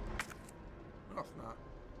 No, it's not.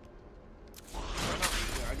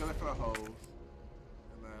 Yeah, I got it for the hose.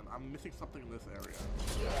 And then I'm missing something in this area.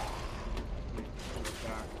 Let me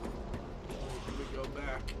go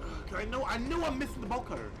back. Cause I know I'm missing the bolt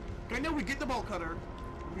cutter. Cause I know we get the bolt cutter,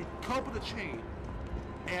 we cope with the chain,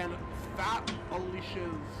 and that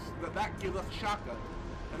unleashes that gives us a shotgun.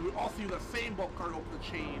 And we also use that same bolt cutter to open the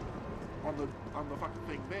chain on the fucking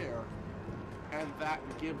thing there. And that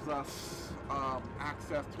gives us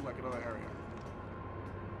access to like another area.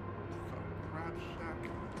 So crab shack.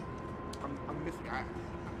 I'm missing. I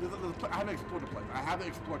haven't explored the place. I haven't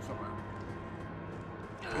explored somewhere.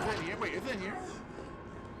 Is it in here? Wait, is it in here?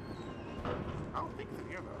 I don't think it's in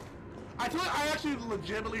here though. I actually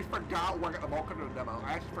legitimately forgot where I got the bolt cutter in the demo.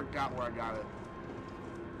 I actually forgot where I got it.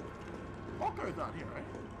 Bolt cutter's not here, right?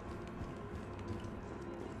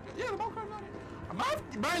 Yeah, the bolt cutter's not here. Am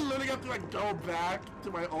I literally have to like go back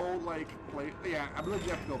to my old like place? Yeah, I'm literally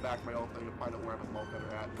have to go back to my old thing and find out where I have the bolt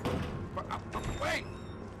cutter at. But wait.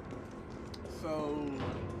 So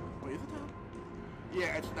wait, is it down?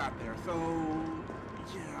 Yeah, it's not there. So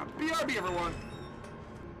yeah, BRB everyone.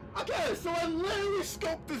 Okay, so I literally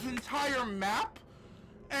scoped this entire map,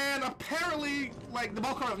 and apparently like the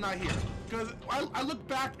bolt cutter is not here because I looked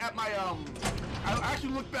back at my I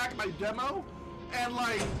actually looked back at my demo. And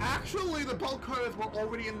like, actually, the bolt cutters were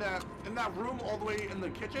already in that room all the way in the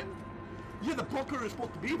kitchen. Yeah, the bolt cutter is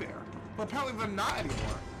supposed to be there, but apparently they're not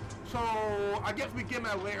anymore. So I guess we give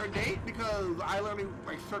them a later date because I literally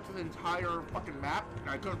like searched the entire fucking map and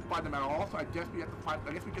I couldn't find them at all. So I guess we have to find.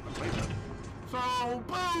 I guess we get them later. So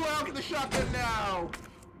boo! I'll get the shotgun now.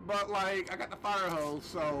 But like, I got the fire hose,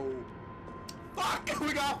 so fuck!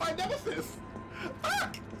 We gotta find Nemesis.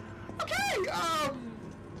 Fuck! Okay.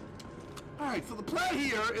 Alright, so the plan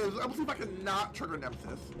here is, I'm gonna see if I can not trigger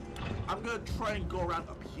Nemesis. I'm gonna try and go around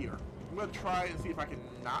up here. I'm gonna try and see if I can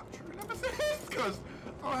not trigger Nemesis, because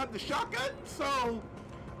I don't have the shotgun, so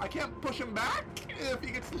I can't push him back if he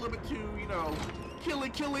gets a little bit too, you know, killy,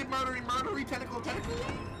 murdery, tentacle.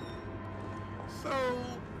 So,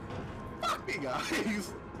 fuck me, guys.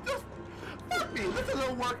 Just, fuck me. This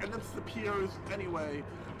doesn't work, and Nemesis appears anyway.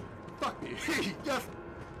 Fuck me. Just,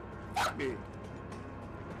 fuck me.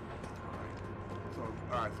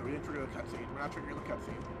 Alright, so we didn't trigger the cutscene. We're not triggering the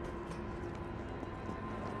cutscene.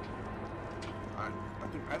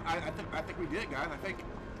 I think we did, guys. I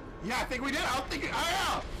think we did. I don't think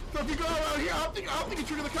yeah. So if you go around here, I don't think you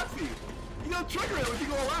trigger the cutscene. You don't trigger it if you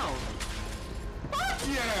go around. Fuck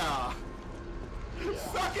yeah!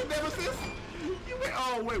 Suck it, Nemesis.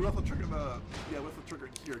 Oh wait, we also trigger we also trigger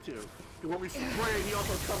it here too. Because when we spray, he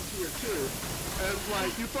also comes here too. And it's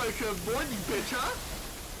like, you thought you could avoid me, bitch, huh?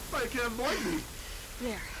 Thought you could avoid me.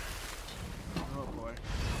 There. Oh boy.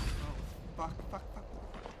 Oh,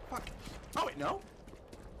 fuck. Oh wait, no?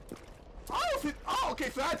 Oh, okay,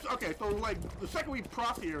 so that's, okay, so like, the second we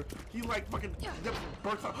cross here, he like fucking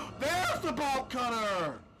bursts out. There's the bolt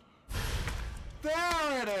cutter!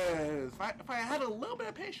 There it is! If I had a little bit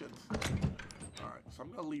of patience. Alright, so I'm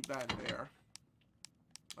gonna leave that in there.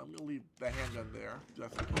 I'm gonna leave the handgun there,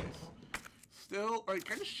 just in case. Still, like,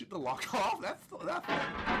 can I just shoot the lock off? That's still that thing.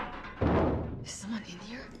 Is someone in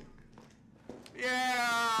here?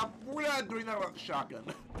 Yeah, we're not doing that with the shotgun.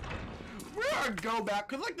 We're gonna go back,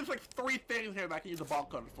 because like there's like 3 things here that I can use the bolt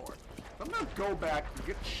cutter for. So I'm gonna go back and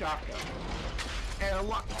get the shotgun. And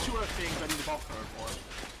unlock 2 other things I need the bolt cutter for.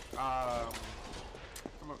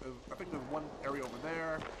 I think there's one area over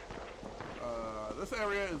there. This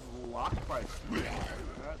area is locked by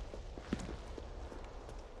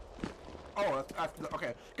oh, that's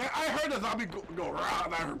okay. I heard a zombie go around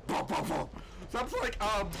and I heard bum bum bum. So I'm just like,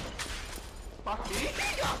 fuck me,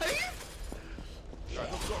 guys! Alright,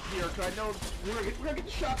 let's go up here, because I know we're gonna get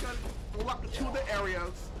the shotgun, we'll lock the 2 other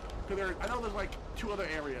areas, because I know there's like 2 other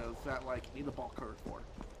areas that like need the bolt cutter for.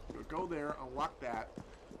 We'll go there, unlock that,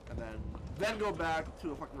 and then go back to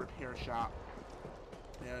the fucking repair shop,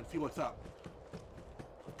 and see what's up.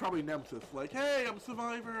 Probably Nemesis, like, hey, I'm a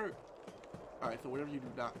survivor! Alright, so whatever you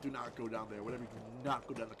do not go down there. Whatever you do not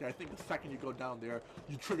go down there. Okay, I think the second you go down there,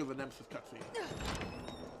 you trigger the Nemesis cutscene.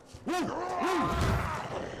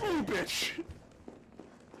 Ooh, bitch!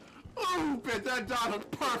 Ooh, bitch, that dodge was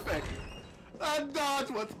perfect! That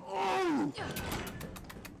dodge was, ooh!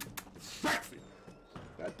 Sexy!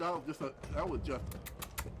 That dodge was that was just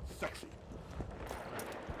sexy.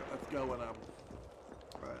 Let's go and,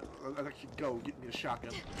 let's actually go get me a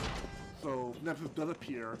shotgun. So, Nemesis does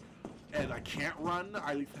appear. And I can't run,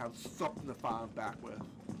 I at least have something to fall back with.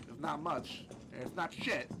 It's not much, and it's not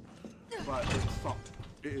shit, but it's something.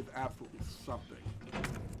 It is absolutely something.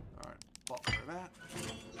 Alright, fall for that.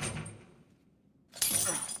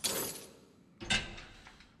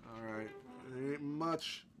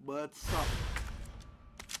 much, but something.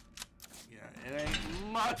 Yeah, it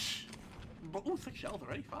ain't much. But, ooh, 6 shells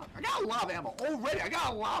already? Fuck. I got a lot of ammo. Already, I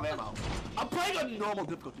got a lot of ammo. I'm playing on normal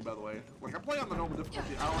difficulty, by the way. Like, I'm playing on the normal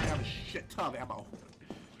difficulty. I already have a shit ton of ammo.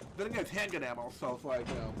 Then again, it's handgun ammo, so it's like,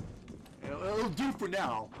 you know, it'll do for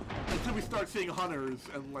now. Until we start seeing hunters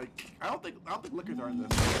and, like, I don't think lickers are in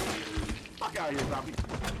this. Fuck out of here, zombie.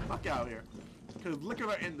 Fuck out of here. Because lickers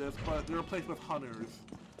are in this, but they're replaced with hunters.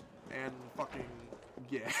 And fucking,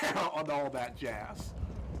 yeah, on all that jazz.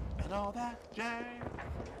 And all that jazz.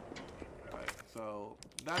 Alright, so,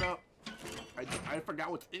 that up. I forgot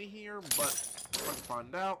what's in here, but let's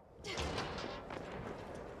find out.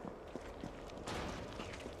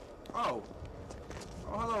 Oh.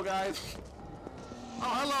 Oh, hello, guys.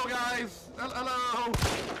 Oh, hello, guys. Hello.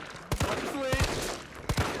 What's sweet?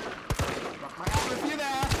 My office, you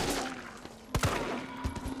there?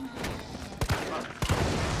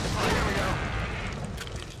 Oh, here we go.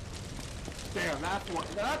 Damn,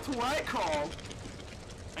 that's what I call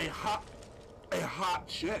a hot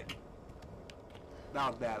chick. That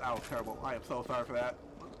was bad. That was terrible. I am so sorry for that.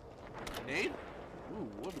 Grenade? Ooh,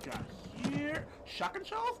 what we got here? Shotgun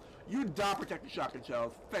shells? You die protecting shotgun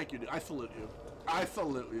shells. Thank you, dude. I salute you. I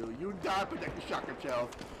salute you. You die protecting shotgun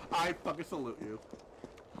shells. I fucking salute you.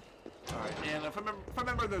 Alright, and if I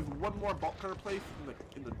remember, there's one more bolt cutter place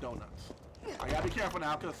in the donuts. I gotta be careful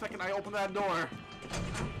now, because the second I open that door,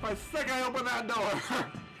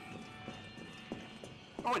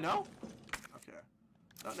 oh wait, no? Okay.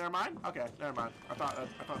 No, never mind? Okay, never mind. I thought it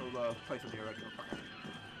was a place in here right here. Okay.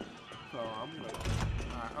 So I'm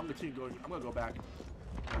gonna go back.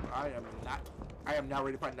 I am now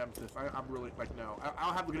ready to fight Nemesis. I'm really, like, no. I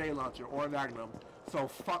don't have a grenade launcher or a magnum, so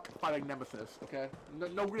fuck fighting Nemesis, okay?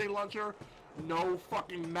 No grenade launcher, no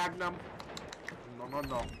fucking magnum.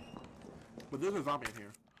 No. But there's a zombie in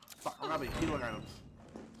here. Fuck, I'm having healing items.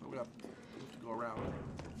 So we have to go around.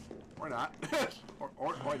 Or not. or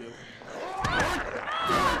I do.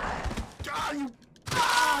 God, you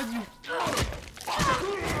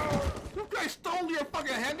motherfucker! This guy stole your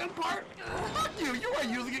fucking handgun part? Fuck you! You weren't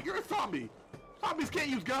using it. You're a zombie. Zombies can't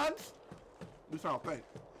use guns. At least I don't think.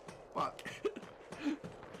 Fuck.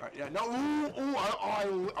 Alright, yeah, no.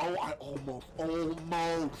 I almost.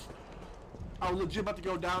 I was legit about to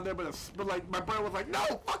go down there, but like my brain was like,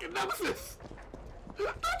 no, fucking Nemesis. Don't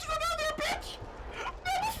you go down there, bitch!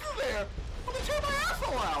 Nemesis is there. I'm gonna tear my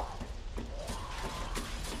asshole out.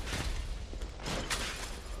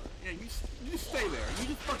 Yeah, you just stay there. You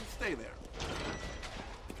just fucking stay there.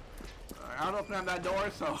 I don't open that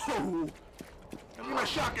door, so let me get my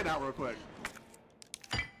shotgun out real quick.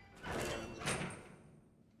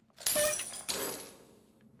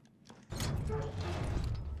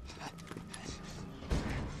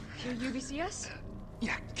 Here, UBCS?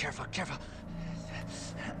 Yeah, careful.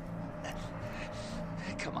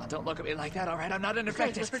 Come on, don't look at me like that, all right? I'm not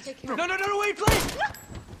infected. No, wait, please!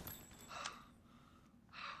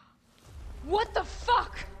 What the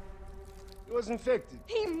fuck? He was infected.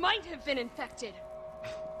 He might have been infected.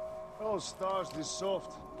 Oh, S.T.A.R.S, this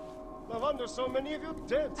soft. No wonder so many of you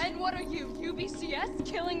dead. And what are you, UBCS?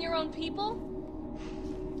 Killing your own people?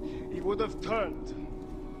 He would have turned.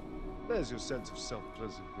 There's your sense of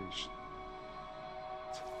self-preservation.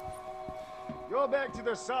 Go back to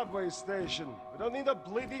the subway station. We don't need a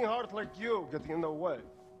bleeding heart like you getting in the way.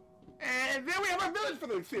 And then we have our village for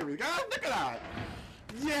the series, guys. Look at that.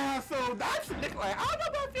 Yeah, so that's Nikolai. I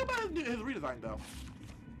don't know how I feel about his redesign, though.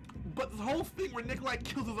 But this whole thing where Nikolai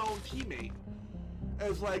kills his own teammate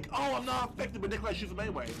is like, oh, I'm not affected, but Nikolai shoots him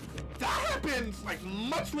anyway. That happens, like,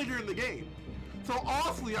 much later in the game. So,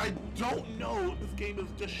 honestly, I don't know if this game is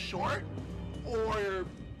just short, or,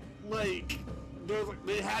 like, there's, like,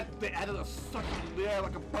 they added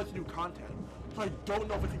like a bunch of new content. So I don't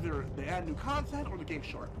know if it's either they add new content or the game's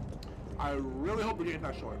short. I really hope the game's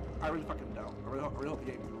not short. I really fucking don't. I really hope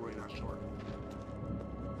the game is really not short.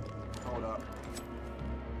 Hold up.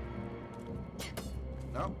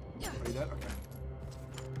 No? Are you dead? Okay.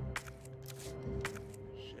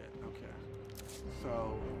 Shit, okay.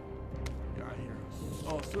 So, got here.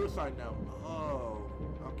 Oh, suicide note. Oh,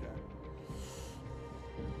 okay.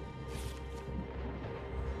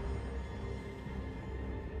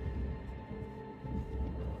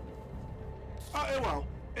 Oh, it won't.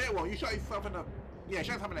 It won't. You shot yourself in the... Yeah,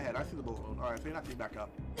 shot yourself in the head. I see the bullet wound. Alright, so you're not team back up.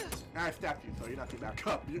 And I stabbed you, so you're not team back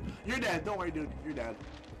up. You're dead. Don't worry, dude. You're dead.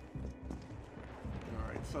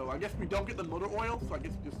 Alright, so I guess we don't get the motor oil, so I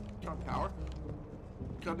guess we just count power.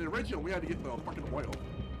 Because in the original, we had to get the fucking oil.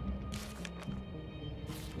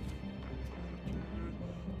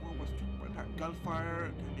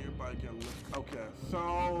 Gunfire, nearby get lift. Okay,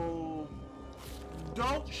 so...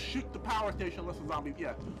 don't shoot the power station unless the zombies.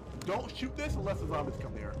 Yeah, don't shoot this unless the zombies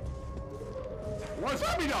come here. What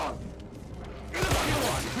zombie dog? You're the fucking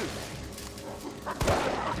one.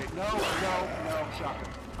 Okay, no, shotgun.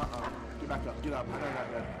 Get back up, get up. I know you're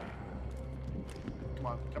not dead. Come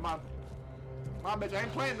on, come on, bitch. I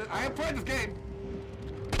ain't playing this. I ain't playing this game.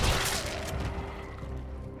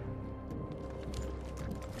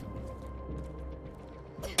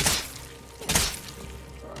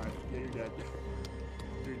 Alright, yeah, you're dead.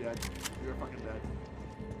 You're dead. You're fucking dead.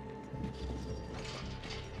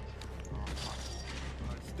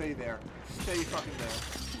 Alright, stay there. Stay fucking there.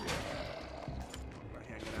 I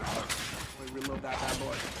can't get out. Let me reload that bad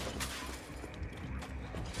boy.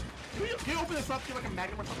 Can you open this up? Get like a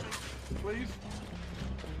magnum or something, please?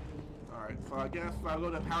 Alright, so I guess I'll go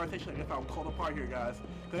to the power station. I guess I'll call the part here, guys.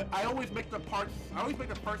 I always make the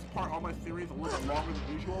first part on my series a little bit longer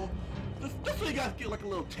than usual. Just so you guys get like a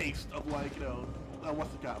little taste of like, you know,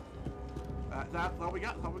 what's to go. That's all we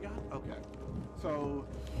got? That's all we got? Okay. So,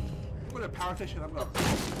 go to the power station. I'm gonna put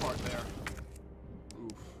the part there.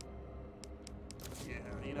 Oof.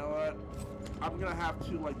 Yeah, you know what? I'm gonna have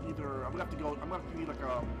to like I'm gonna have to need like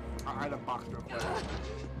an item box real quick.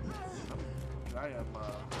 I am a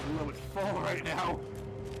little bit full right now.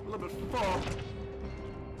 A little bit full.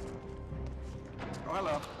 Oh,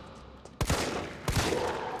 hello.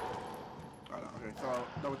 Oh, no, okay, so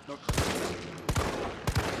no. Oh,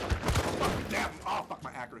 fuck, damn! Oh, fuck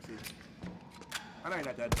my accuracy. I know you're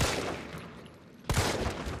not dead.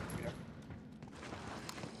 Yeah.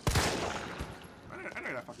 I know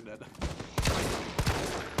you're not fucking dead.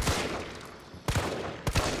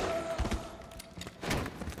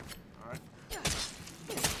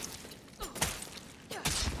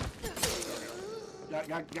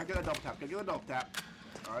 Gotta get a double tap. Gotta get a double tap.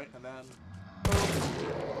 Alright, and then.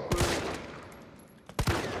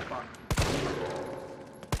 Fuck.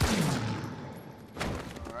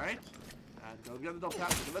 Alright. And go get the double tap.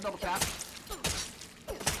 Get the double tap.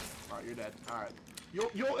 Alright, you're dead. Alright.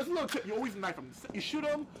 It's a little tip. You always knife them. You shoot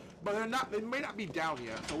them, but they may not be down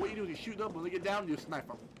yet. So what you do is you shoot them. When they get down, you snipe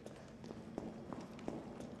them.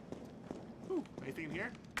 Ooh, anything in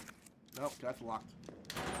here? Nope, that's locked.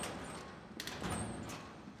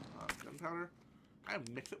 Gunpowder. Can I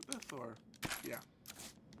mix it with this, or yeah?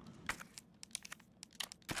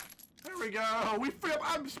 There we go. We freed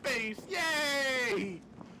up space. Yay!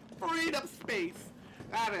 Freed up space.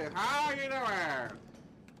 That is how you do it.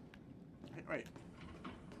 Hey, wait.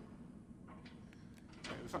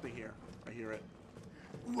 There's something here. I hear it.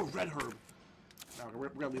 Ooh, a red herb. No, we're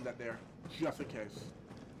gonna leave that there just in case.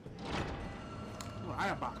 Ooh,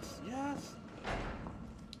 iron box. Yes.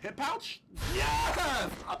 Hip pouch? Yes!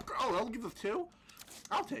 Oh, I'll give this 2?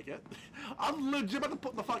 I'll take it. I'm legit about to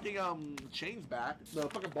put the fucking chains back, the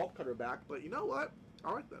fucking bolt cutter back, but you know what?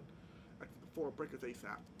 Alright then. That's the 4 breakers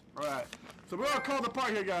ASAP. Alright. So we're gonna call the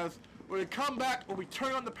part here, guys. We're gonna come back when we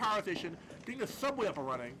turn on the power station, getting the subway up and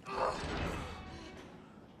running.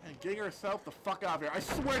 And getting herself the fuck out of here. I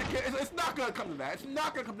swear to God, it's not gonna come to that. It's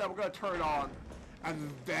not gonna come to that. We're gonna turn it on.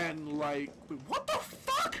 And then, like, wait, what the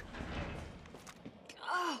fuck?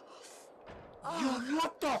 Yo,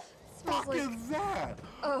 what the fuck is that?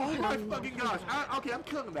 Oh my fucking gosh. Okay, I'm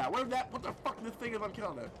killing that. What the fuck this thing is, I'm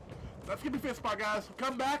killing it. Let's get the fifth spot, guys.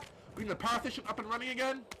 Come back. We need the power station up and running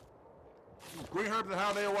again. Green herbs and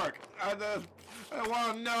how they work. I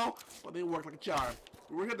want to know, but they work like a charm.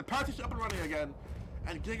 We're getting the power station up and running again.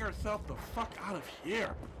 And getting ourselves the fuck out of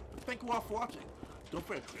here. Thank you all for watching. Don't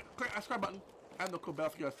forget, click that subscribe button and the cool bell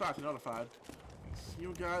to get us notified. See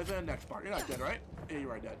you guys in the next part. You're not dead, right? Yeah, you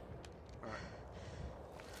are dead. Alright.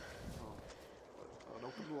 Oh,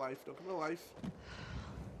 don't come to life. Don't come to life.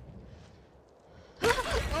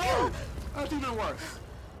 Oh! That's even worse.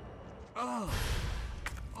 Oh,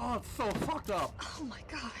 it's so fucked up. Oh my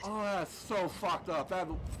god. Oh, that's so fucked up.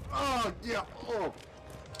 Oh, yeah. Oh,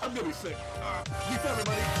 I'm gonna be sick. Peace,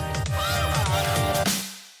 everybody.